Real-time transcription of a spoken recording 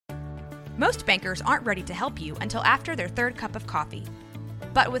Most bankers aren't ready to help you until after their third cup of coffee.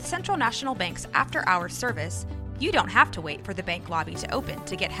 But with Central National Bank's after-hours service, you don't have to wait for the bank lobby to open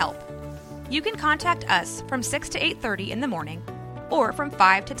to get help. You can contact us from 6 to 8:30 in the morning or from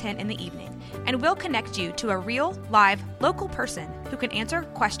 5 to 10 in the evening, and we'll connect you to a real, live, local person who can answer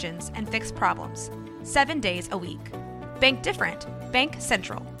questions and fix problems 7 days a week. Bank different. Bank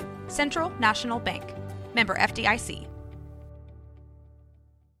Central. Central National Bank. Member FDIC.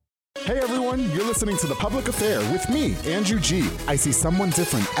 Hey everyone, you're listening to The Public Affair with me, Andrew G. I see someone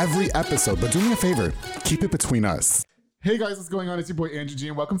different every episode, but do me a favor, keep it between us. Hey guys, what's going on? It's your boy Andrew G,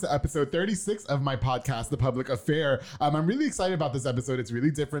 and welcome to episode 36 of my podcast, The Public Affair. I'm really excited about this episode. It's really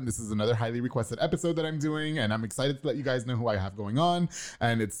different. This is another highly requested episode that I'm doing, and I'm excited to let you guys know who I have going on,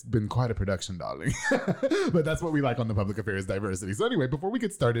 and it's been quite a production, darling. But that's what we like on The Public Affair is diversity. So anyway, before we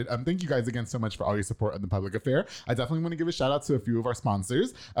get started, thank you guys again so much for all your support on The Public Affair. I definitely want to give a shout out to a few of our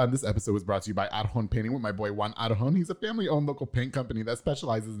sponsors. This episode was brought to you by Arjon Painting with my boy Juan Arjon. He's a family-owned local paint company that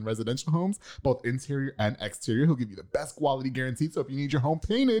specializes in residential homes, both interior and exterior. He'll give you the best quality guaranteed. So if you need your home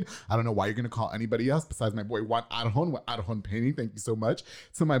painted, I don't know why you're going to call anybody else besides my boy Juan Arjon with Arjon Painting. Thank you so much.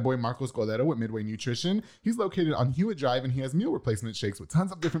 To my boy Marcos Cordero with Midway Nutrition. He's located on Hewitt Drive, and he has meal replacement shakes with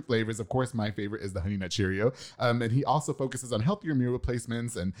tons of different flavors. Of course, my favorite is the Honey Nut Cheerio. And he also focuses on healthier meal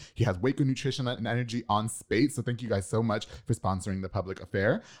replacements, and he has Waco Nutrition and Energy on Spate. So thank you guys so much for sponsoring The Public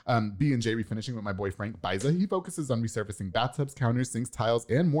Affair. B&J Refinishing with my boy Frank Biza. He focuses on resurfacing bathtubs, counters, sinks, tiles,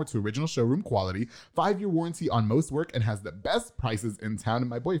 and more to original showroom quality. 5-year warranty on most work and has the best prices in town. And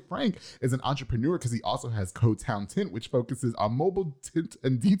my boy Frank is an entrepreneur because he also has Co-Town Tint, which focuses on mobile tint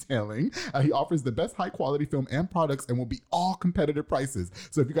and detailing. He offers the best high quality film and products and will be all competitive prices.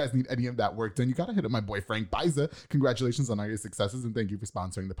 So if you guys need any of that work done, you got to hit up my boy Frank Biza. Congratulations on all your successes, and thank you for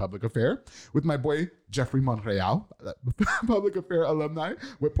sponsoring The Public Affair. With my boy Jeffrey Monreal, Public Affair alumni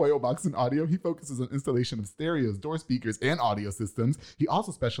with Pollo Box and Audio. He focuses on installation of stereos, door speakers, and audio systems. He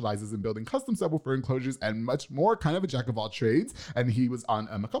also specializes in building custom subwoofer enclosures and much more, kind of a jack of all trades. And he was on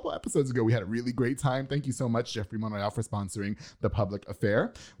a couple episodes ago. We had a really great time. Thank you so much, Jeffrey Monreal, for sponsoring The Public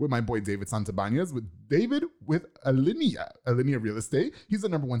Affair. With my boy David Santabanez, with Alinea Real Estate. He's the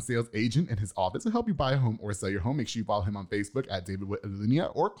 #1 sales agent in his office to help you buy a home or sell your home. Make sure you follow him on Facebook at David with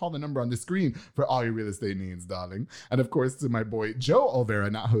Alinea, or call the number on the screen for all your real estate needs, darling. And of course, to my boy Joe Olvera,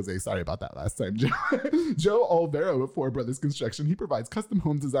 not Jose, sorry about that last time. Joe Olvera with Four Brothers Construction. He provides custom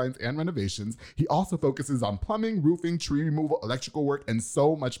home designs and renovations. He also focuses on plumbing, roofing, tree removal, electrical work, and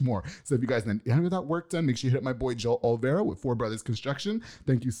so much more. So if you guys need any of that work done, make sure you hit up my boy Joe Olvera with Four Brothers Construction.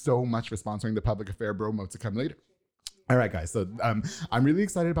 Thank you so much for sponsoring The Public Affair, bro. More to come later. All right, guys. So I'm really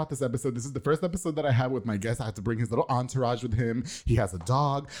excited about this episode. This is the first episode that I have with my guest. I had to bring his little entourage with him. He has a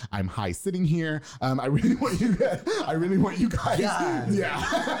dog. I'm high sitting here. I really want you guys. I really want you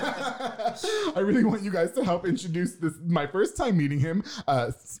guys to help introduce this. My first time meeting him,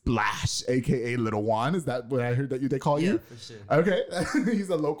 Splash, aka Little Juan. Is that what I heard that they call you? Yeah, for sure. Okay. He's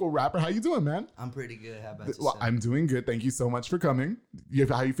a local rapper. How you doing, man? I'm pretty good. How about yourself? Well, I'm doing good. Thank you so much for coming.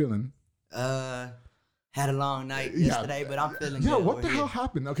 How you feeling? Had a long night yesterday, but I'm feeling good. Yeah, what the hell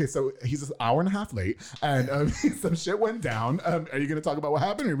happened? Okay, so he's an hour and a half late, and some shit went down. Are you going to talk about what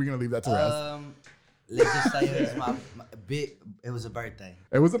happened, or are we going to leave that to rest? Let's just say it was a birthday.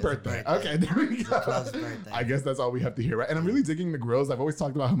 It was a birthday. Okay, there we go. It was a close birthday. I guess that's all we have to hear, right? And I'm really digging the grills. I've always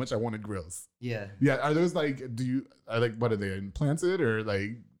talked about how much I wanted grills. Yeah. Yeah, are those what are they, implanted, or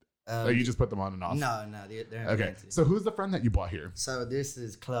or you just put them on and off? No, they're okay. implanted. So who's the friend that you bought here? So this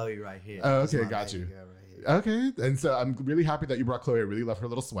is Chloe right here. Oh, okay, got you. Girl right here. Okay, and so I'm really happy that you brought Chloe. I really love her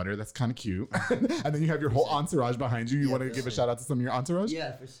little sweater. That's kind of cute. And then you have your whole entourage behind you. You want to give a shout out to some of your entourage?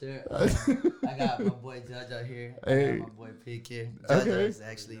 Yeah, for sure. I got my boy JoJo here. Hey. I got my boy Pick here. JoJo is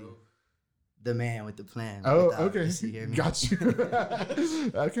actually the man with the plan. Oh, okay. You got you.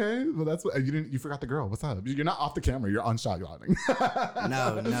 Okay. Well, that's what you forgot the girl. What's up? You're not off the camera. You're on shot lighting.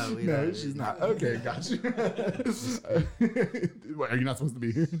 No, she's not. Okay, got you. What, are you not supposed to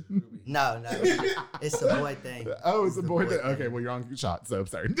be here? No. It's a boy thing. Oh, it's a boy thing. Okay, well, you're on shot, so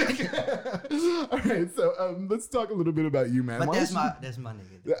sorry. All right, so let's talk a little bit about you, man. But that's my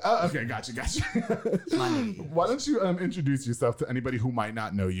nigga. Oh, okay, got you. My nigga. Why don't you introduce yourself to anybody who might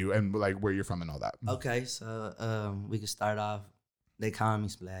not know you and where you're from and all that? Okay, so we can start off. They call me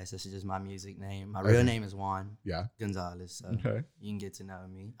Splash. This is just my music name. My real name is Juan Gonzalez. So you can get to know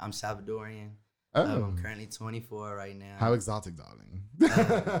me. I'm Salvadorian. I'm currently 24 right now. How exotic, darling.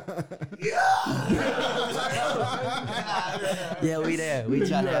 Yeah, we there. We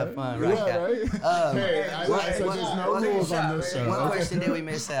trying to have fun right now. Right? Hey, there's no rules on this show. One question did we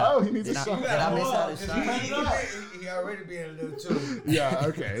miss out? Oh, he needs a shot. Did I miss out a shot? He already being a little too. Yeah,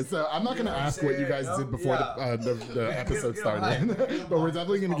 okay. So I'm not going to ask what you guys did before the episode started, but we're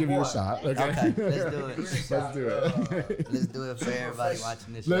definitely going to give you a shot. Okay, let's do it. Let's do it. Let's do it for everybody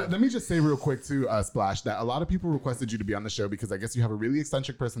watching this show. Let me just say real quick to Splash that a lot of people requested you to be on the show because I guess you have a really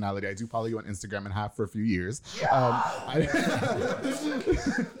eccentric personality. I do follow you on Instagram and have for a few years. I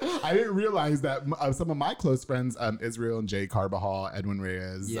didn't realize that some of my close friends, Israel and Jay Carbajal, Edwin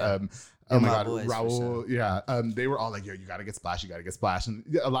Reyes, oh my God, Raul, sure. They were all like, yo, you gotta get Splash, and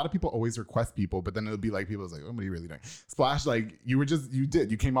a lot of people always request people, but then it'll be like, people was like, oh, what are you really doing? Splash, like, you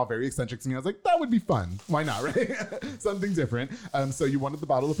came out very eccentric to me. I was like, that would be fun. Why not, right? Something different. So you wanted the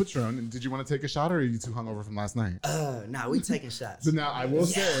bottle of Patron, and did you want to take a shot, or are you too hungover from last night? Nah, we taking shots. So now I will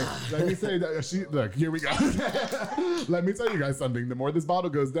say, let me say that look, here we go. Let me tell you guys something. The more this bottle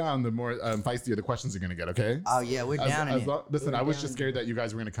goes down, the more feistier the questions are gonna get, okay? Oh yeah, we're down in it. Listen, I was just scared that you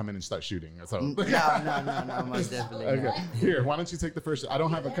guys were gonna come in and start shooting. So no, most definitely. Okay, not. Here, why don't you take the first? I don't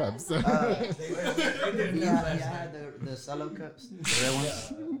have a cup. So. I had the solo cups, the red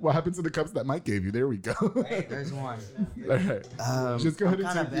ones. What happened to the cups that Mike gave you? There we go. There's one. All right. Just go ahead and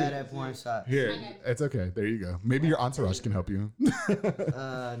take it. I'm kind of bad at pouring shots. Here, it's okay. There you go. Maybe your entourage can help you.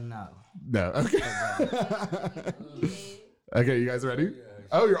 No. No. Okay. Okay, you guys ready?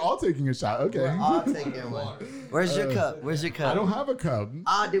 Oh, you're all taking a shot. Okay. We're all taking one. Where's your cup? Where's your cup? I don't have a cup.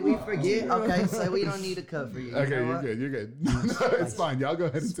 Did we forget? Okay, so we don't need a cup for you. Okay, you're good. You're good. No, it's fine. Y'all go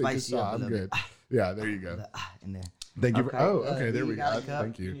ahead and take a shot. I'm good. Yeah, there you go. In there. Thank you. Okay, there we go.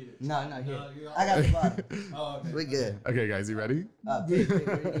 Thank you. No, here. I got the bottle. We good. Okay, guys, you ready? Pick, what are you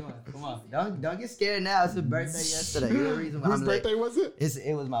doing? Come on. Don't get scared now. It's his birthday yesterday. You're the reason why Whose birthday was it?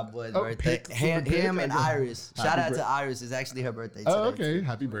 It was my boy's birthday. Him and Iris. Shout out to Iris. It's actually her birthday today. Oh, okay.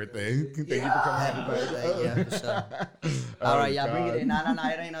 Happy birthday. Thank you for coming. Happy birthday. Yeah, for sure. All right, y'all bring it in. No,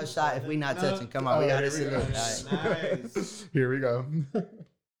 it ain't no shot if we not touching. Come on, we got to salute. Nice. Here we go.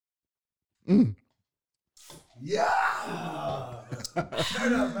 Yeah.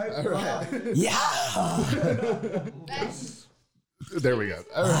 Shut up, man. All right. Yeah. There we go.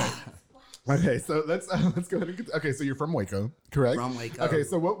 All right. Okay, so let's go ahead and okay. So you're from Waco, correct? From Waco. Okay,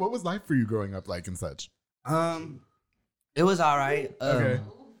 so what was life for you growing up like and such? It was all right. Okay.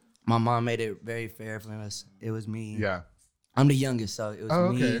 My mom made it very fair for us. It was me. Yeah. I'm the youngest, so it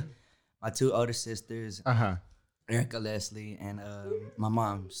was me, okay. my two older sisters, Erica Leslie, and my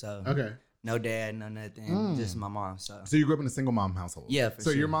mom. So okay. No dad, no nothing, just my mom. So you grew up in a single mom household. Yeah, for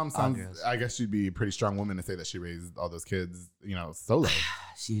so sure. your mom sounds, I guess she'd be a pretty strong woman to say that she raised all those kids, solo.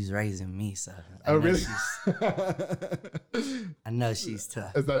 She's raising me, so. Really? I know she's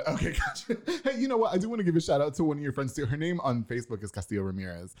tough. Is that okay? Gotcha. Hey, you know what? I do want to give a shout out to one of your friends too. Her name on Facebook is Castillo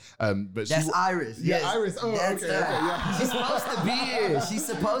Ramirez. But that's Iris. Yeah, yes. Iris. Oh, that's okay. Yeah. She's supposed to be here. She's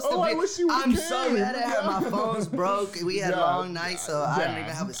supposed to be. I wish you would I'm came. so mad at her. My phone's broke. We had long nights, so I didn't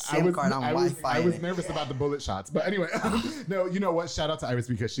even have a SIM card on Wi-Fi. I was nervous about the bullet shots, but anyway, no, you know what? Shout out to Iris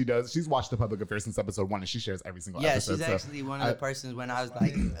because she's watched the Public Affairs since episode 1 and she shares every single episode. Yeah, she's actually one of the persons when I was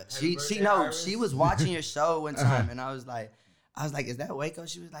like, she was watching your show one time and I was like, is that Waco?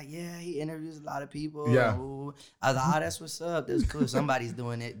 She was like, yeah, he interviews a lot of people. Yeah. Ooh. I was like, that's what's up. That's cool. Somebody's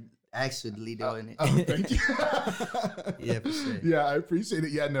doing it. Actually doing it. Thank you. Yeah, for sure. Yeah, I appreciate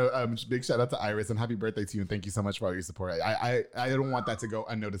it. Yeah, no, big shout out to Iris and happy birthday to you and thank you so much for all your support. I don't want that to go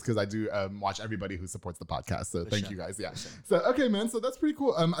unnoticed because I do watch everybody who supports the podcast. So thank you guys. Yeah. So okay, man. So that's pretty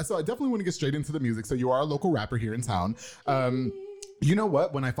cool. So I definitely want to get straight into the music. So you are a local rapper here in town. You know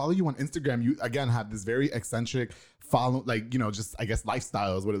what? When I follow you on Instagram, you again have this very eccentric just I guess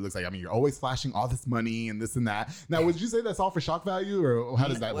lifestyle is what it looks like. I mean, you're always flashing all this money and this and that. Now, would you say that's all for shock value or how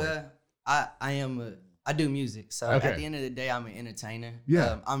does that work? I do music. So at the end of the day, I'm an entertainer.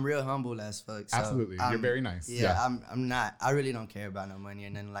 Yeah. I'm real humble as fuck. So absolutely. You're very nice. Yeah. I'm not, I really don't care about no money or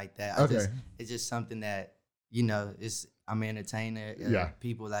nothing like that. It's just something that, I'm an entertainer.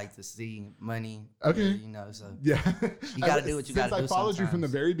 People like to see money. Okay. So yeah, you got to do what you got to do. Since I followed you from the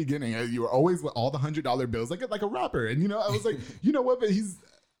very beginning, you were always with all the $100 bills, like a rapper. And, I was like, you know what, but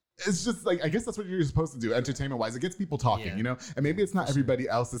it's just like, I guess that's what you're supposed to do, entertainment wise. It gets people talking, and maybe it's not everybody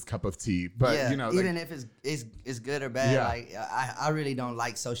else's cup of tea, but even if it's good or bad, I really don't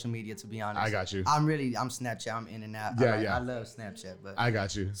like social media, to be honest. I got you. I'm Snapchat. I'm in and out. I love Snapchat, but I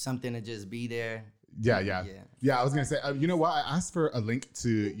got you. Something to just be there. Yeah, I was going to say, you know what? I asked for a link to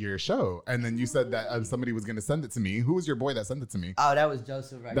your show, and then you said that somebody was going to send it to me. Who was your boy that sent it to me? Oh, that was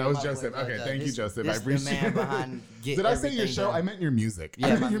Joseph. Right? That was Joseph. Okay, thank you, Joseph. I appreciate the man behind Did I say your show? Done. I meant your music.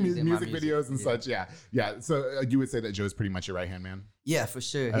 Yeah, your music videos and such. Yeah. So you would say that Joe's pretty much your right-hand man? Yeah, for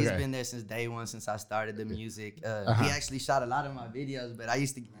sure. Okay. He's been there since day one, since I started the music. He actually shot a lot of my videos, but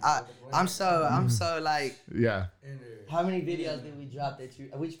I'm so like, yeah. How many videos did we drop that you?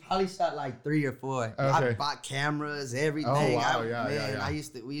 We probably shot like 3 or 4. Okay. I bought cameras, everything. Oh wow,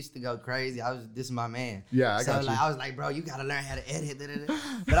 we used to go crazy. This is my man. Yeah, I got you. I was like, bro, you gotta learn how to edit.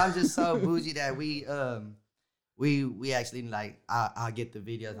 But I'm just so bougie that we actually like I'll get the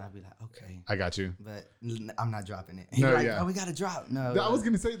videos and I'll be like, okay, I got you, but I'm not dropping it. He's like, oh, we gotta drop. No, I was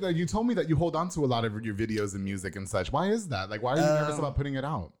gonna say that you told me that you hold on to a lot of your videos and music and such. Why is that? Like, why are you nervous about putting it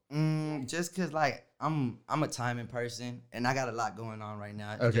out? Just cause like I'm a timing person and I got a lot going on right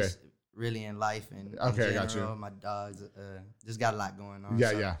now. Okay. Just really in life and in general, got you. My dogs just got a lot going on.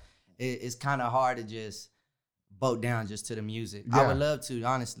 Yeah. It's kind of hard to just boat down just to the music. I would love to,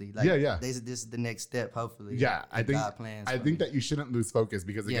 honestly. Like, this is the next step, hopefully. Yeah, I think that you shouldn't lose focus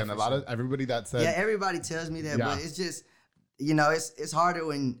because again, a lot of everybody that said. Yeah, everybody tells me that, but it's just, it's harder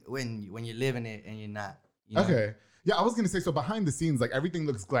when you're living it and you're not. Okay. Yeah, I was going to say, so behind the scenes, like everything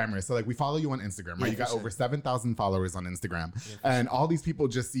looks glamorous. So like we follow you on Instagram, right? You got over 7,000 followers on Instagram. And all these people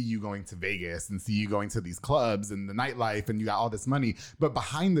just see you going to Vegas and see you going to these clubs and the nightlife and you got all this money. But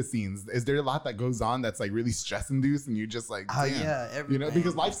behind the scenes, is there a lot that goes on that's like really stress induced and you just like, damn, everything.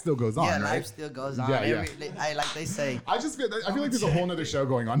 Because life still goes on, right? Life still goes on. Like they say. I feel like there's a whole nother show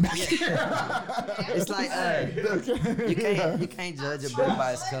going on back here. It's like, you can't judge a book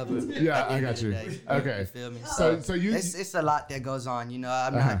by its cover. Yeah, I got you. Okay. You feel me? So you it's a lot that goes on,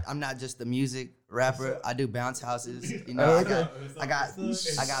 I'm not just a music rapper. I do bounce houses, I got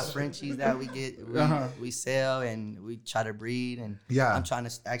Frenchies that we sell and we try to breed, and I'm trying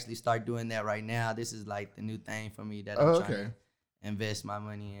to actually start doing that right now. This is like the new thing for me that I'm trying to invest my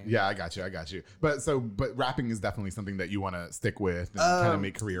money in. Yeah, I got you. But rapping is definitely something that you want to stick with and kind of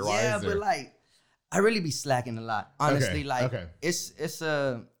make career wise. Yeah, but like I really be slacking a lot, honestly. It's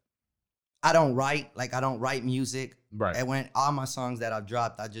I don't write music. Right. And when all my songs that I've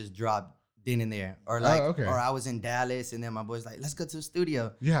dropped, I just dropped then and there. Or or I was in Dallas and then my boy's like, let's go to the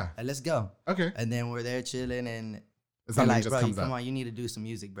studio. Yeah. Like, let's go. Okay. And then we're there chilling and they're like, bro, come on, you need to do some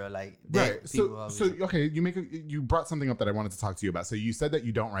music, bro. Like, right. So okay, you brought something up that I wanted to talk to you about. So you said that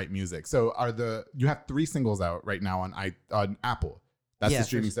you don't write music. So you have 3 singles out right now on Apple. That's the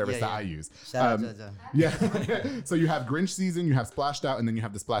streaming service that I use. Shout out to Yeah. So you have Grinch Season, you have Splashed Out, and then you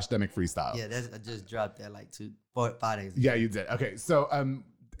have the Splashdemic Freestyle. Yeah, I just dropped that like 5 days ago. Yeah, you did. Okay, so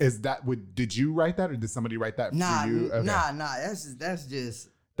did you write that or did somebody write that for you? Okay. Nah. That's just.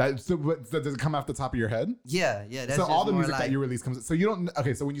 So does it come off the top of your head? Yeah. That's so all the music that you release comes. So you don't.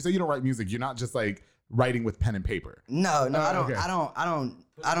 Okay, so when you say you don't write music, you're not just like writing with pen and paper. No, I don't. Okay.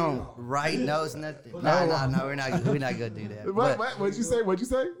 I don't write notes, nothing. No, we're not gonna do that. What'd you say?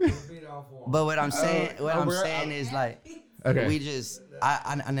 But what I'm saying is like, we just,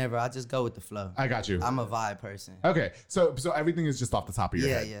 I just go with the flow. I got you. I'm a vibe person. Okay, so everything is just off the top of your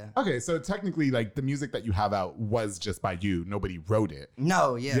head. Yeah. Okay, so technically, like the music that you have out was just by you. Nobody wrote it.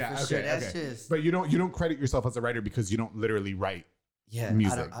 No, for sure. That's just. But you don't credit yourself as a writer because you don't literally write.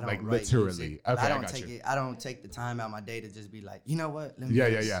 Music, I don't like write literally. Music. Okay, I don't take the time out of my day to just be like, you know what? Let me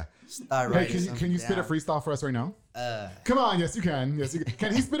start Hey, writing. can you spit a freestyle for us right now? Come on, yes you can.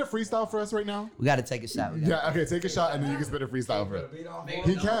 Can he spit a freestyle for us right now? We got to take a shot. Okay, take a shot and then you can spit a freestyle for us.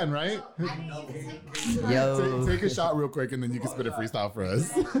 He can, right? Yo, take a shot real quick and then you can spit a freestyle for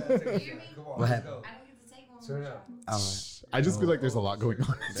us. What happened? Turn up. All right. I just feel like there's a lot going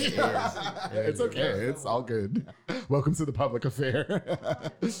on. It's okay. It's all good. Welcome to the public affair.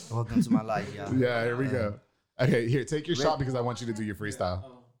 Welcome to my life, y'all. Yeah, here we go. Okay, here, take your shot because I want you to do your freestyle.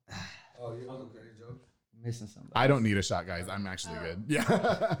 Oh, you're okay, Joe. Missing something. I don't need a shot, guys. I'm actually good. Yeah.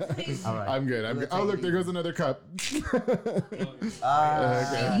 All right. I'm good. Oh, look, there goes another cup. Okay.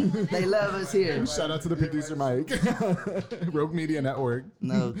 They love us here. Shout out to the producer, Mike. Rogue Media Network.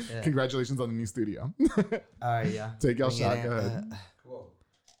 No. Congratulations on the new studio. All right, yeah. Take y'all shot. Go ahead.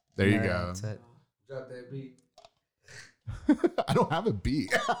 There you go. Drop that beat. I don't have a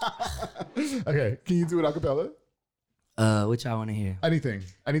beat. Okay, can you do it a cappella? What y'all want to hear? Anything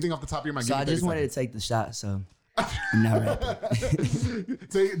off the top of your mind. So I just wanted to take the shot, so I'm not rapping.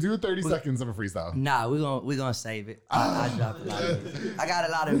 Do 30 seconds of a freestyle. Nah, we're gonna save it. I drop a lot of music. I got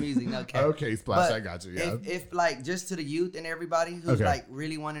a lot of music, okay. Okay, Splash, but I got you. Yeah. If like just to the youth and everybody who's like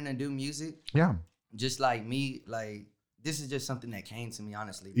really wanting to do music. Yeah. Just like me, like this is just something that came to me,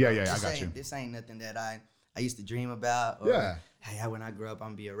 honestly. Yeah, I got you. This ain't nothing that I used to dream about. Or, hey, when I grow up, I'm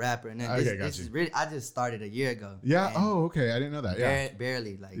gonna be a rapper. And then this is really, I just started a year ago. Yeah. Oh, okay. I didn't know that. Yeah.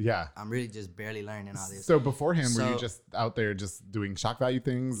 Barely. Like, I'm really just barely learning all this. So beforehand, were you just out there just doing shock value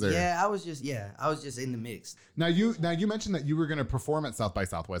things? Or? Yeah, I was just in the mix. Now you mentioned that you were gonna perform at South by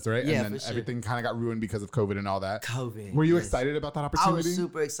Southwest, right? Yeah, and then everything kind of got ruined because of COVID and all that. COVID. Were you excited about that opportunity? I was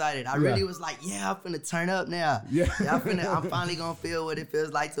super excited. I really was like, I'm finna turn up now. I'm finally gonna feel what it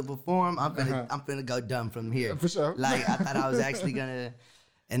feels like to perform. I'm finna go dumb from here. For sure. Like, I thought I was actually gonna,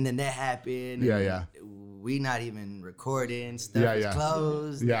 and then that happened. Yeah. We not even recording. Stuff is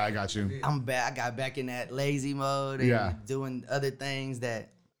closed. Yeah, I got you. I'm back. I got back in that lazy mode and doing other things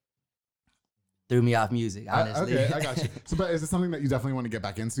that threw me off music, honestly. Okay, I got you. So, but is it something that you definitely want to get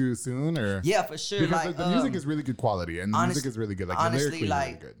back into soon, or? Yeah, for sure. Because like, the music is really good quality, and the music is really good. Like, honestly,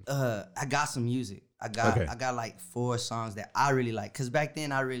 like, really good. I got some music. I got like 4 songs that I really like. Cause back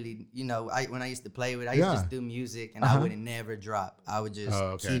then I really, when I used to play with, I used to just do music, and I wouldn't never drop. I would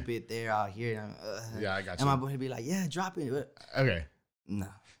just keep it there out here. I got you. And my boy would be like, drop it. Okay. No.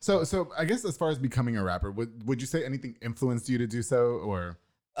 So I guess as far as becoming a rapper, would you say anything influenced you to do so, or?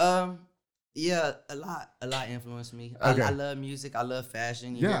 Yeah, a lot influenced me. Okay. I love music. I love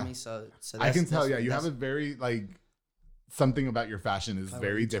fashion. You hear me? So that's, I can tell. Yeah, you have a very something about your fashion is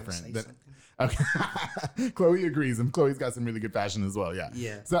very different. Okay, Chloe agrees, and Chloe's got some really good fashion as well. Yeah.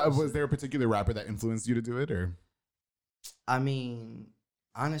 Yeah. So was there a particular rapper that influenced you to do it, or? I mean,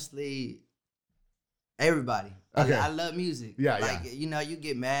 honestly, everybody. Okay. I love music. Yeah, you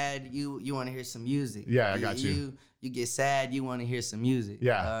get mad, you want to hear some music. Yeah, I got you. You get sad, you want to hear some music.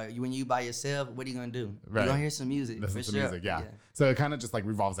 Yeah. When you by yourself, what are you gonna do? Right. You're gonna hear some music. Listen for to sure. music, yeah. So it kind of just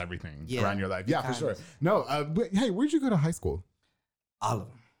revolves everything around your life. Yeah, for sure. No, but, hey, where'd you go to high school? All of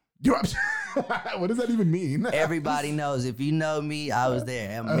them. What does that even mean? Everybody knows. If you know me, I was there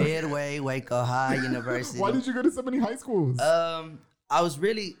at Midway, Waco High University. Why did you go to so many high schools? I was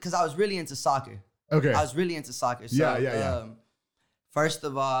really into soccer. Okay. I was really into soccer. So, yeah. First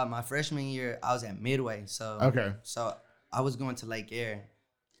of all, my freshman year, I was at Midway. So I was going to Lake Air.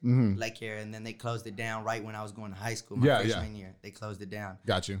 Lake Air, and then they closed it down right when I was going to high school. My freshman year, they closed it down.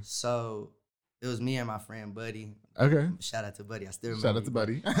 Got you. So it was me and my friend Buddy. Okay. Shout out to Buddy. I still remember. Shout out to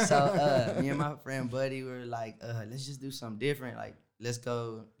Buddy. So me and my friend Buddy were like, let's just do something different. Like, let's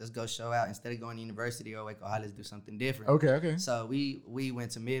go show out instead of going to university or Waco High. Let's do something different. Okay. So we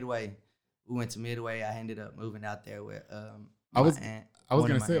went to Midway. I ended up moving out there with I was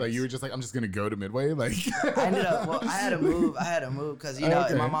gonna say you were just I'm just gonna go to Midway. I ended up. I had to move because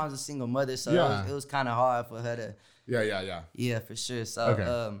my mom's a single mother, so it was kind of hard for her to. Yeah, for sure.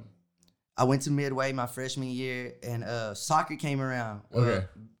 So I went to Midway my freshman year, and soccer came around. Okay.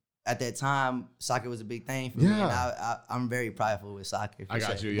 At that time, soccer was a big thing for me, and I'm very prideful with soccer. I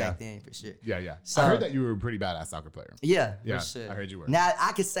got you, back then, for sure. Yeah. So, I heard that you were a pretty badass soccer player. Yeah, for sure. I heard you were. Now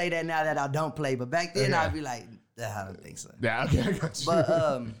I can say that now that I don't play, but back then I'd be like, I don't think so. Yeah, okay, I got you.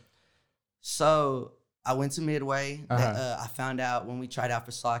 But so I went to Midway. I found out when we tried out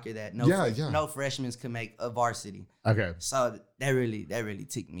for soccer that no freshmen could make a varsity. Okay. So that really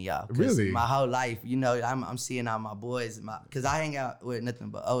ticked me off. Really? My whole life, I'm seeing all my boys, because I hang out with nothing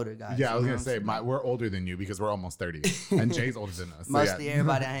but older guys. Yeah, I was gonna say we're older than you because we're almost 30, and Jay's older than us. Mostly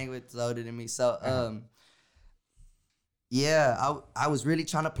everybody I hang with is older than me. So I was really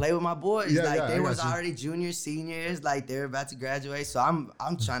trying to play with my boys. They was already juniors, seniors, they were about to graduate. So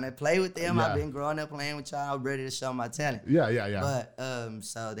I'm trying to play with them. I've been growing up playing with y'all. I'm ready to show my talent. Yeah. But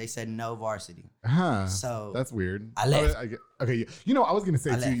so they said no varsity. So that's weird. I left. Okay, I was gonna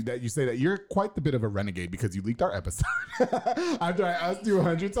say too that you say that you're quite the bit of a renegade because you leaked our episode. After I asked you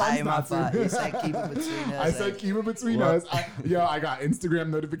 100 times not to. You said keep it between us. I said keep it between us. I got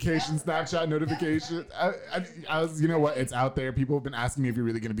Instagram notifications, Snapchat notifications. I was, it's out there. People have been asking me if you're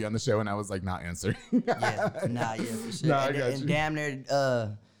really gonna be on the show, and I was not answering. For sure. I got you. And damn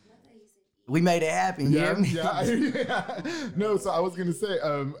near, we made it happen. Yeah. No, so I was gonna say,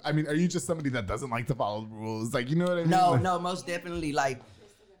 are you just somebody that doesn't like to follow the rules? You know what I mean? No, most definitely.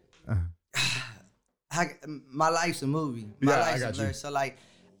 My life's a movie. My life's a blur. So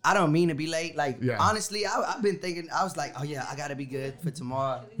I don't mean to be late. Honestly, I've been thinking, I was like, I gotta be good for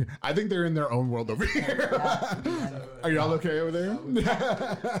tomorrow. I think they're in their own world over here. Are y'all okay over there?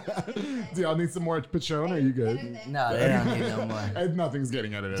 Do y'all need some more Patron? Or are you good? No, they don't need no more. Nothing's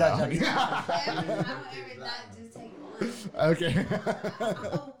getting out of it. I don't ever not just take one. Okay.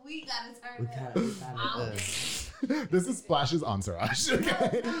 We gotta turn up. This is Splash's entourage.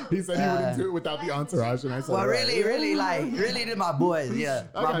 Okay, he said he wouldn't do it without the entourage, and I said, well, really, they're my boys. Yeah,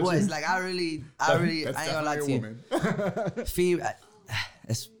 my boys. Like I ain't gonna lie to you. Phoebe,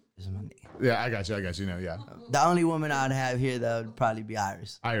 it's my name. Yeah, I got you. No, yeah. The only woman I'd have here though would probably be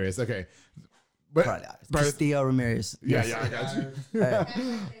Iris. Iris, okay. But Castillo Ramirez. Yeah, I got you.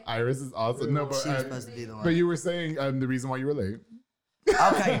 Iris is awesome. No, but she's supposed to be the one. But you were saying the reason why you were late.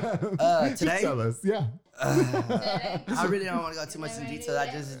 Okay. Today. Tell us. Yeah. I really don't want to go too much in detail. I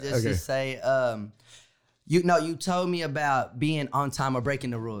just say, you told me about being on time or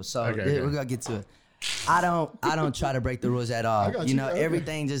breaking the rules. So we're gonna get to it. I don't try to break the rules at all.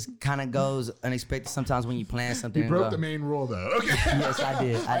 Everything just kind of goes unexpected sometimes when you plan something. You broke the main rule though. Okay. Yes, I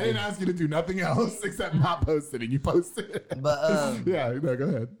did. I didn't ask you to do nothing else except not post it, and you posted. But yeah, no, go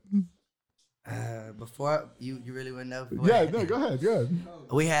ahead. Before you really wouldn't know. Yeah, no, go ahead.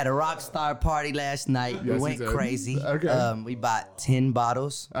 We had a rock star party last night. Yes, we went crazy. Okay. We bought 10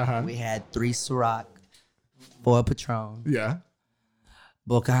 bottles. We had 3 Ciroc, 4 Patron. Yeah.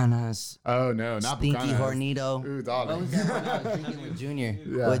 Bucanas. Oh no, not Stinky Bucanas. Hornito. Ooh, darling. What was that when I was drinking with Junior?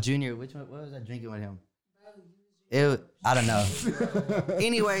 Yeah. What Junior? Which one? What was I drinking with him? I don't know.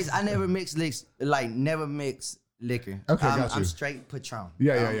 Anyways, I never mix liquor. Okay, got you. I'm straight Patron.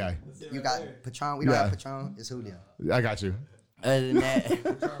 Yeah. You got Patron. We don't have Patron. It's Julio. I got you. Other than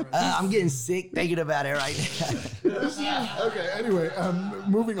that, I'm getting sick thinking about it right now. Okay, anyway,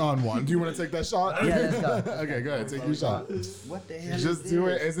 moving on one. Do you want to take that shot? Yeah, let's go. Okay, go ahead. Take your shot. What the hell Just is do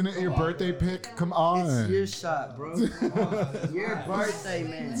this? it. Isn't it your birthday pick? Come on. It's your shot, bro. Your birthday,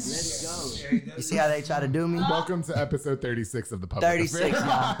 man. Let's go. You see how they try to do me? Welcome to episode 36 of the Public 36, Affair.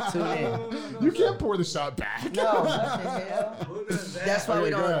 y'all. Tune in. You can't pour the shot back. No, what the hell? That's why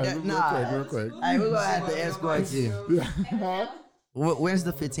we don't. Real quick. Hey, we're going to have to escort you. Yeah. When's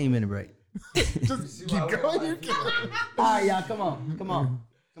the 15-minute break? Just keep going. You can. All right, y'all. Come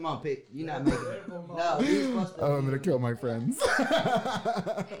on, pick. You're not making it. No, you're supposed to. Oh, I'm going to kill my friends.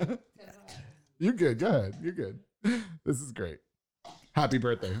 You're good. Go ahead. You're good. This is great. Happy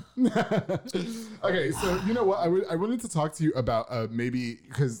birthday. Okay, so you know what? I wanted to talk to you about maybe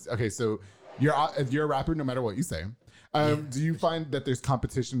because, okay, so you're a rapper no matter what you say. Do you find that there's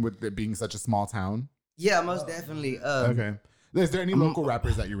competition with it being such a small town? Yeah, most definitely. Okay. Is there any local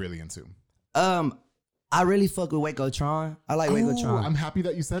rappers that you're really into? I really fuck with Waco Tron. I like Waco Tron. I'm happy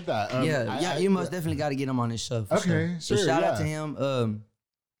that you said that. You most definitely got to get him on this show. Okay, sure. So shout out to him.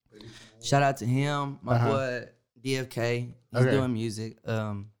 Shout out to him, my boy DFK. He's doing music.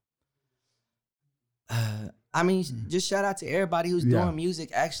 I mean, just shout out to everybody who's doing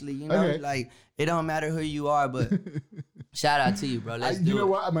music. Actually, you know, like it don't matter who you are, but shout out to you, bro. Let's do it. You know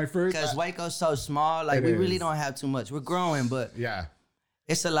what? My first because Waco's so small, like we really don't have too much. We're growing, but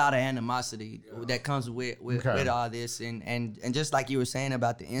it's a lot of animosity that comes with all this, and just like you were saying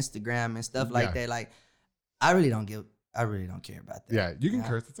about the Instagram and stuff like that. Like, I really don't care about that. Yeah, you can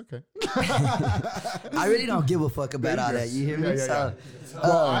curse. It's okay. I really don't give a fuck about all that. You hear me? Yeah.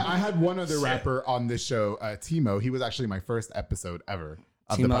 Well, I had one other rapper on this show, Timo. He was actually my first episode ever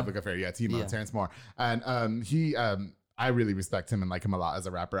of the Public Affair. Yeah, Timo, Terrence Moore. And he, I really respect him and like him a lot as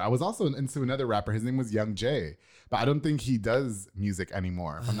a rapper. I was also into another rapper. His name was Young Jay, but I don't think he does music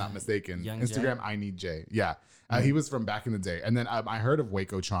anymore, if I'm not mistaken. Instagram, Jay? I Need Jay. Yeah. He was from back in the day. And then I heard of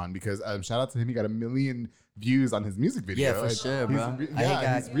Waco Tron because shout out to him. He got 1 million views on his music video. Yeah, for sure, bro.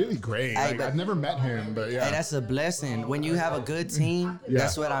 He's really great. I've never met him, but yeah. Hey, that's a blessing. When you have a good team,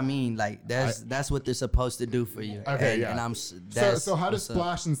 that's what I mean. Like that's what they're supposed to do for you. Okay, and so how does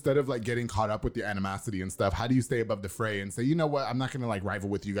Splash, instead of like getting caught up with the animosity and stuff, how do you stay above the fray and say, you know what, I'm not gonna like rival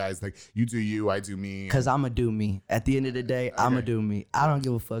with you guys. Like you do you, I do me. Cause I'ma do me. At the end of the day, I'ma do me. I don't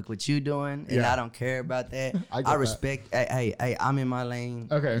give a fuck what you doing, and I don't care about that. I respect. Hey, I'm in my lane.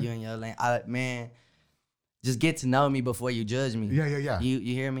 Okay, you in your lane. Man. Just get to know me before you judge me. Yeah. You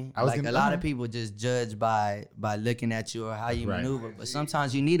hear me? Like a lot of people just judge by looking at you or how you maneuver. But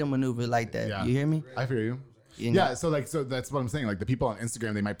sometimes you need a maneuver like that. Yeah. You hear me? I hear you. Yeah, so that's what I'm saying. Like the people on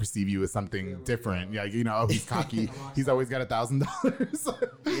Instagram, they might perceive you as something different. Yeah, you know, oh, he's cocky. He's always got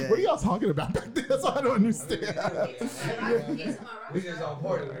 $1,000. What are y'all talking about back there? That's what I don't understand.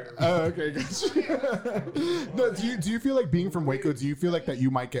 Oh, okay, gotcha. No, do you feel like being from Waco? Do you feel like that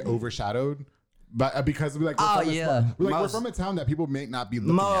you might get overshadowed? But because we're from a town that people may not be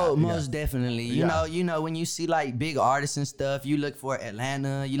looking at. Most definitely. You know, when you see like big artists and stuff, you look for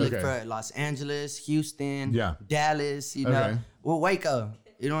Atlanta, you look for Los Angeles, Houston, Dallas, you know. Well, Waco.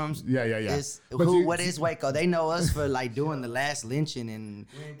 You know what I'm saying? Yeah. What is Waco? They know us for like doing the last lynching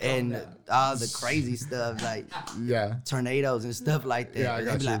and all the crazy stuff like tornadoes and stuff like that. Yeah,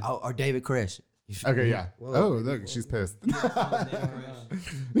 they be like, or David Koresh. Okay, yeah. Whoa. Oh, look, she's pissed.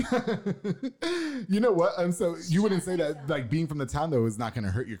 You know what? So you wouldn't say that like being from the town though is not going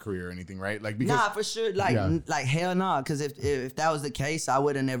to hurt your career or anything, right? Like because for sure. Like hell no. Because if that was the case, I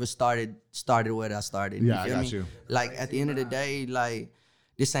would have never started what I started. Yeah, I got you. Like at the end of the day, like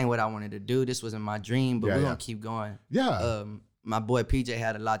this ain't what I wanted to do. This wasn't my dream, but we're gonna keep going. Yeah. My boy PJ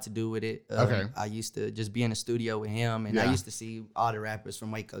had a lot to do with it. Okay. I used to just be in the studio with him, and I used to see all the rappers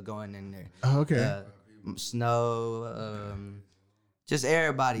from Waco going in there. Oh, okay. Snow, just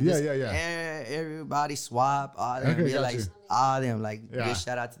everybody. Everybody, Swap, all them. Okay, all them. Like, good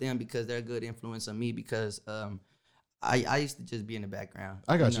shout out to them because they're a good influence on me because I used to just be in the background.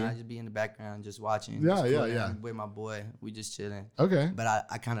 I got you. I just be in the background, just watching. Yeah. With my boy, we just chilling. Okay. But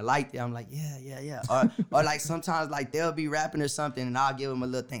I kind of liked it. I'm like, yeah. Or like sometimes like they'll be rapping or something, and I'll give them a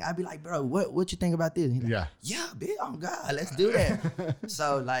little thing. I'd be like, bro, what you think about this? He's like, yeah, bitch, oh God, let's do that.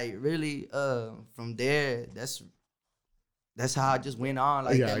 So like really, from there, that's how I just went on.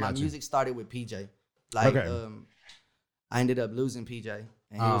 Like my music started with PJ. Like I ended up losing PJ, and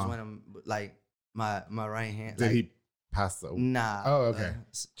he was one of like my right hand. Did he pass away? Nah. Oh, okay.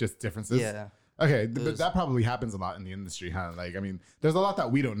 Just differences? Yeah. Okay, but that probably happens a lot in the industry, huh? Like, I mean, there's a lot that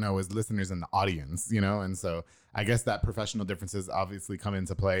we don't know as listeners in the audience, you know? And so I guess that professional differences obviously come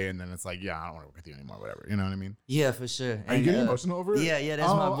into play, and then it's like, yeah, I don't want to work with you anymore, whatever. You know what I mean? Yeah, for sure. Are you getting emotional over it? Yeah,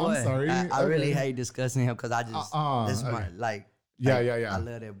 that's my boy. I'm sorry. I really hate discussing him because I just, this is my, like, yeah. I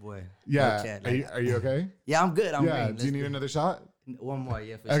love that boy. Yeah. Are you okay? Yeah, I'm good. I'm good. Do you need another shot? One more,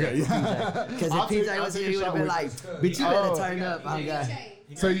 yeah, for okay, sure. Because if PJ was here, he would have been like, "Bitch, you better turn up." I'm God.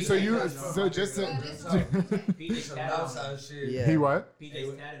 So just yeah. He what?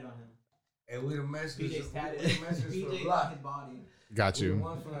 PJ's tatted on him. And we the message. PJ's tatted. PJ got his body. Got you.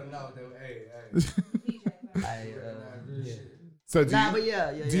 One from the north. Hey. So do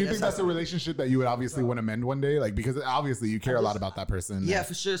you think that's a right. relationship that you would obviously want to mend one day? Like, because obviously you care a lot about that person. Yeah,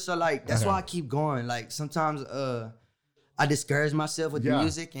 for sure. So like that's why I keep going. Like sometimes I discourage myself with the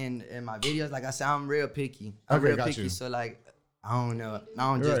music and my videos. Like I said, I'm real picky. I'm real picky. So like I don't know.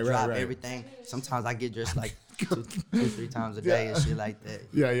 I don't just drop everything. Sometimes I get dressed like two, 3 times a day and shit like that.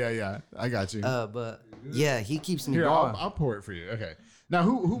 Yeah. I got you. But yeah, he keeps me going. going. I'll pour it for you. Okay. Now,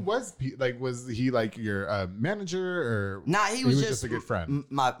 who was was he like your manager or? Nah, he was just a good friend.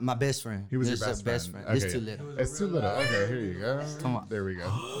 My best friend. He was your best friend. Okay. It's too little. It's too little. Okay, here you go. Come on. There we go.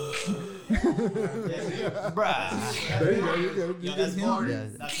 Bruh. There you go. You're good. Yo, that's him.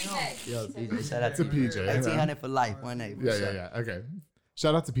 Yo, PJ. Shout out to PJ. 1800 for life. 1-8. Yeah. Okay.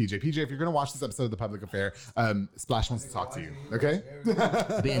 Shout out to PJ. PJ, if you're going to watch this episode of The Public Affair, Splash wants to talk to you, okay?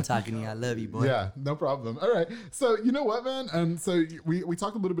 Been talking to you. I love you, boy. Yeah, no problem. All right. So, you know what, man? So, we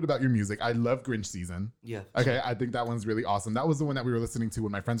talked a little bit about your music. I love Grinch Season. Yeah. Okay, I think that one's really awesome. That was the one that we were listening to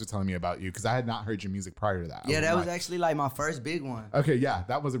when my friends were telling me about you, because I had not heard your music prior to that. Yeah, that was actually like my first big one. Okay, yeah.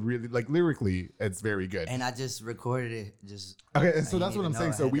 That was a really, like, lyrically, it's very good. And I just recorded it. Okay, and so that's what I'm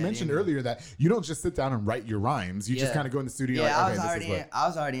saying. So, we mentioned earlier that you don't just sit down and write your rhymes. You just kind of go in the studio like, okay, I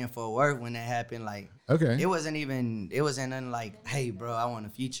was already in Fort Worth when that happened. Like, it wasn't nothing like, hey, bro, I want a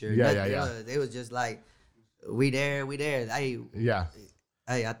feature. Yeah. It was just like, we there. Hey,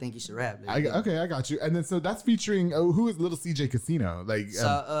 hey, I think you should rap. I got you. And then so that's featuring who is Little CJ Casino? Like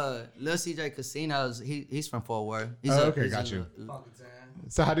Little CJ Casino's he's from Fort Worth. Got you.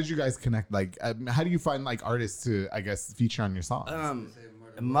 So how did you guys connect? Like, how do you find like artists to, I guess, feature on your songs?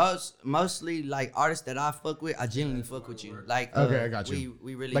 Mostly like artists that I fuck with, I genuinely fuck with you. Like, I got you.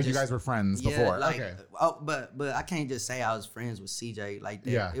 We really like you guys were friends before. Like, okay. But I can't just say I was friends with CJ like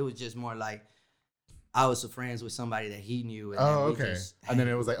that. Yeah. It was just more like I was friends with somebody that he knew. And okay. And then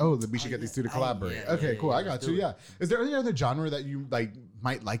it was like, we should get these two to collaborate. Cool. I got you. Yeah. Is there any other genre that you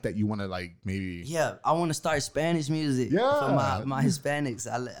might like that you want to like maybe? Yeah, I want to start Spanish music. Yeah. For my Hispanics.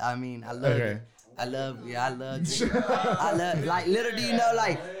 I love it. I love like literally, you know,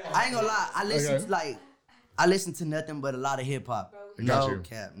 like I ain't gonna lie, I listen to nothing but a lot of hip hop. No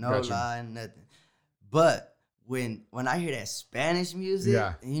cap, no lie, nothing. But when I hear that Spanish music,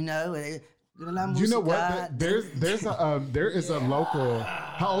 you know, you know what? There is a local.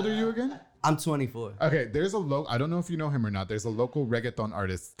 How old are you again? I'm 24. Okay, there's a local. I don't know if you know him or not. There's a local reggaeton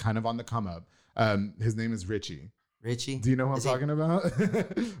artist, kind of on the come up. His name is Richie. Richie? Do you know who I'm talking about?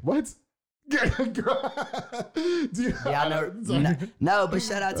 What? No, but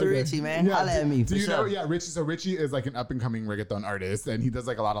shout out to Richie, man. Yeah, holla at me. Do you know? Yeah, Richie. So Richie is like an up and coming reggaeton artist, and he does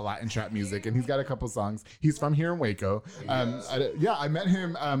like a lot of Latin trap music, and he's got a couple songs. He's from here in Waco. I met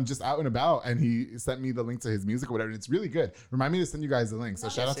him just out and about, and he sent me the link to his music or whatever. And it's really good. Remind me to send you guys the link. So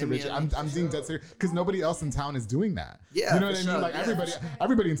shout out to Richie. I'm being dead serious because nobody else in town is doing that. Yeah, you know what I mean? Like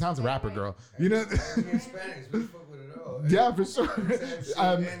everybody in town's a rapper, girl. You know. Yeah, for sure.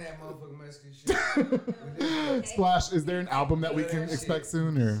 Splash, is there an album that we can expect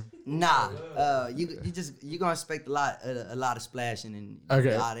soon, or? Nah, you gonna expect a lot of splashing and all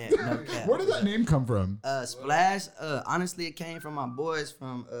that. No cap. Where did that name come from? Splash. Honestly, it came from my boys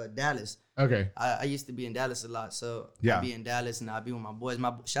from Dallas. Okay. I used to be in Dallas a lot, so yeah. I'd be in Dallas and I'd be with my boys.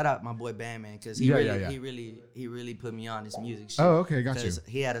 Shout out my boy Bandman because he really put me on this music shit. Oh, okay, got you.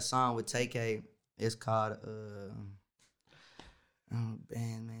 He had a song with TK. It's called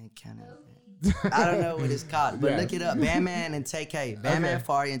Bandman kind of. I don't know what it's called, but look it up. Bandman and TK. Bandman,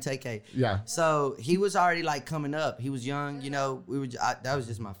 Fari, and TK. Yeah. So he was already like coming up. He was young, you know. That was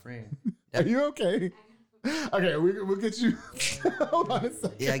just my friend. Are you okay? Okay, we'll get you. Hold on a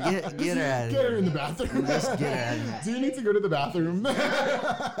second. Yeah, get her out of here. Get her in the bathroom. Just get her out of here. Do you need to go to the bathroom?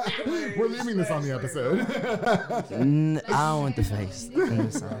 We're leaving this on the episode. I don't want the face.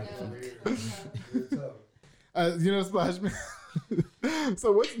 Splash Man.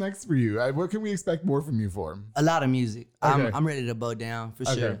 So what's next for you? What can we expect more from you for? A lot of music. Okay. I'm ready to bow down for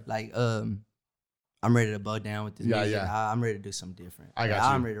sure. Like I'm ready to bow down with this music. I'm ready to do something different. I got you.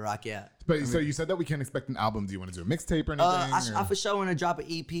 I'm ready to rock out. But so you said that we can't expect an album. Do you want to do a mixtape or anything? I for sure want to drop an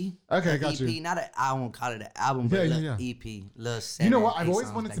EP. Okay, got you. Not I won't call it an album, but EP. You know what? I've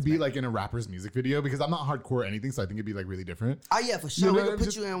always wanted to be like in a rapper's music video because I'm not hardcore or anything, so I think it'd be like really different. Oh yeah, for sure. We're gonna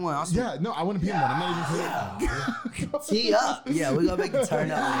put you in one. I want to be in one. I'm not even tee up. Yeah, we're gonna make it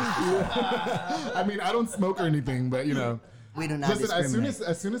turn up. I mean, I don't smoke or anything, but you know. We do not Listen,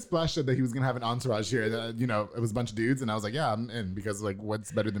 as soon as Splash said that he was gonna have an entourage here, it was a bunch of dudes, and I was like, yeah, I'm in because like,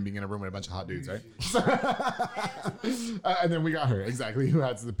 what's better than being in a room with a bunch of hot dudes, right? And then we got her exactly who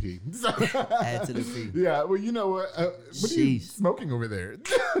had to the pee. Add to the pee. Yeah. Well, you know what? What are you smoking over there? Is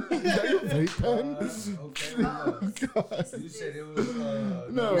that your vape pen? You said it was.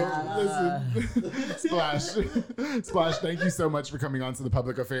 Listen, Splash. Thank you so much for coming on to the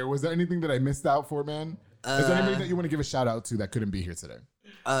Public Affair. Was there anything that I missed out for, man? Is there anybody that you want to give a shout out to that couldn't be here today?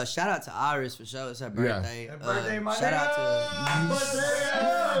 Shout out to Iris for sure. It's her birthday. Yeah. Birthday, my shout out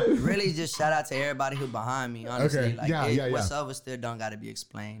to really just shout out to everybody who behind me. Honestly, what's over still don't got to be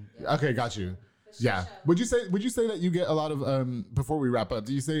explained. Okay, got you. Yeah. Would you say that you get a lot of before we wrap up?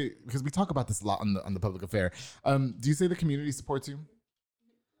 Do you say, because we talk about this a lot on the Public Affair? Do you say the community supports you?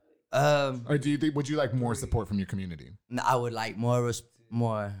 Or do you think would you like more support from your community? No, I would like more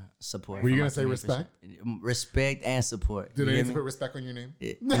support. Were you gonna say respect? Respect and support. Do they need to put respect on your name?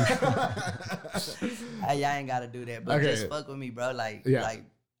 Yeah. Y'all ain't gotta do that, but just fuck with me, bro. Like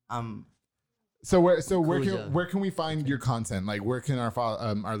I'm. So where can we find your content? Like where can our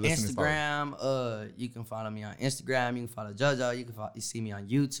listeners Instagram, follow? You can follow me on Instagram. You can follow JoJo. You can see me on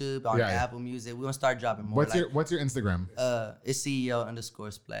YouTube, on Apple Music. We're gonna start dropping more. What's your Instagram? It's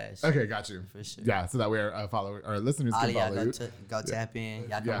CEO_Splash. Okay, got you. For sure. Yeah, so that way our listeners can follow you. Go tap in.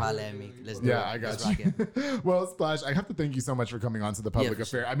 Y'all come holler at me. Let's do it. I got you. Well, Splash, I have to thank you so much for coming on to the Public Affair.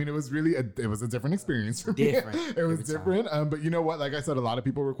 Sure. I mean, it was really a different experience for me. It was different. But you know what? Like I said, a lot of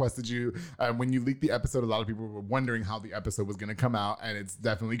people requested you when you leaked the episode. A lot of people were wondering how the episode was going to come out, and it's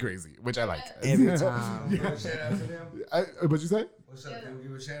definitely crazy, which I like. Every time. What'd you say? What's up? Can we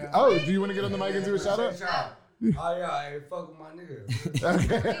give a shout out? Oh, do you want to get on the mic and do a shout out? Oh yeah, hey, fuck with my nigga.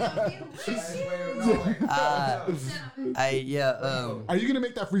 Are you gonna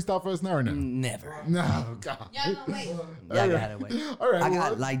make that freestyle for us now or no? Never. No, God. Y'all gonna wait. Y'all gotta wait. All right. I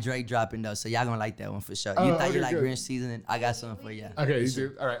got like Drake dropping though, so y'all gonna like that one for sure. You thought you like Grinch season? I got something for you. Okay, you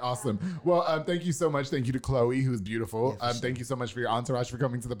do. All right, awesome. Well, thank you so much. Thank you to Chloe, who's beautiful. Thank you so much for your entourage for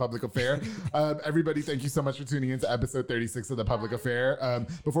coming to the Public Affair. Everybody, thank you so much for tuning into episode 36 of the Public Affair.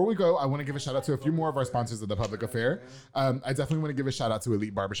 Before we go, I want to give a shout out to a few more of our sponsors of the Public Affair. I definitely want to give a shout out to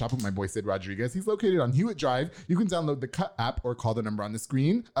Elite Barbershop with my boy Sid Rodriguez. He's located on Hewitt Drive. You can download the Cut app or call the number on the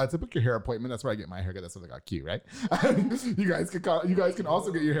screen to book your hair appointment. That's where I get my haircut. That's what I got cute, right? You guys can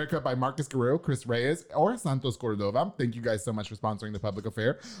also get your haircut by Marcus Guerrero, Chris Reyes, or Santos Cordova. Thank you guys so much for sponsoring the Public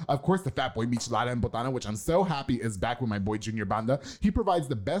Affair. Of course, the Fat Boy Michelada in Botana, which I'm so happy is back with my boy Junior Banda. He provides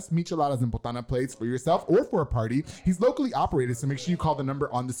the best micheladas and Botana plates for yourself or for a party. He's locally operated, so make sure you call the number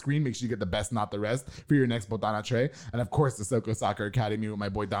on the screen. Make sure you get the best, not the rest, for your next Botana Sultana Trey. And of course, the SoCo Soccer Academy with my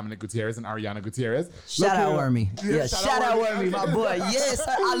boy Dominic Gutierrez and Ariana Gutierrez. Shout out Wormy. Yeah, shout out Wormy, my boy. Yes,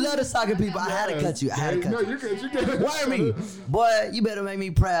 I love the soccer people. I had to cut you. No, you're good. Wormy. Boy, you better make me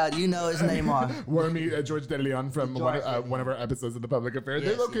proud. You know his name on. Wormy, George De Leon from one of our episodes of The Public Affairs.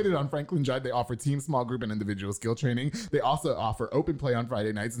 They're located on Franklin Drive. They offer team, small group, and individual skill training. They also offer open play on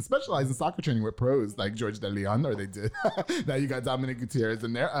Friday nights and specialize in soccer training with pros like George De Leon, or they did. Now you got Dominic Gutierrez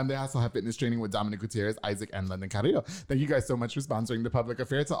in there. They also have fitness training with Dominic Gutierrez, Isaac, and London Carrillo. Thank you guys so much for sponsoring The Public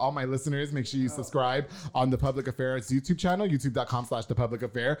Affair. To all my listeners, make sure you subscribe on The Public Affairs YouTube channel, youtube.com/The Public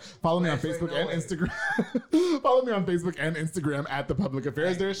Affair. Follow me on Facebook and Instagram. Follow me on Facebook and Instagram at The Public Affair.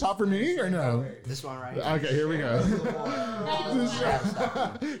 Is there a shot for me or no? This one right Okay, here we go.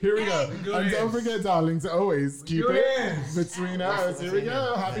 Here we go. And don't forget, darling, to always keep it between us. Here we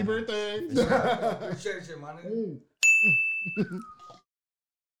go. Happy birthday.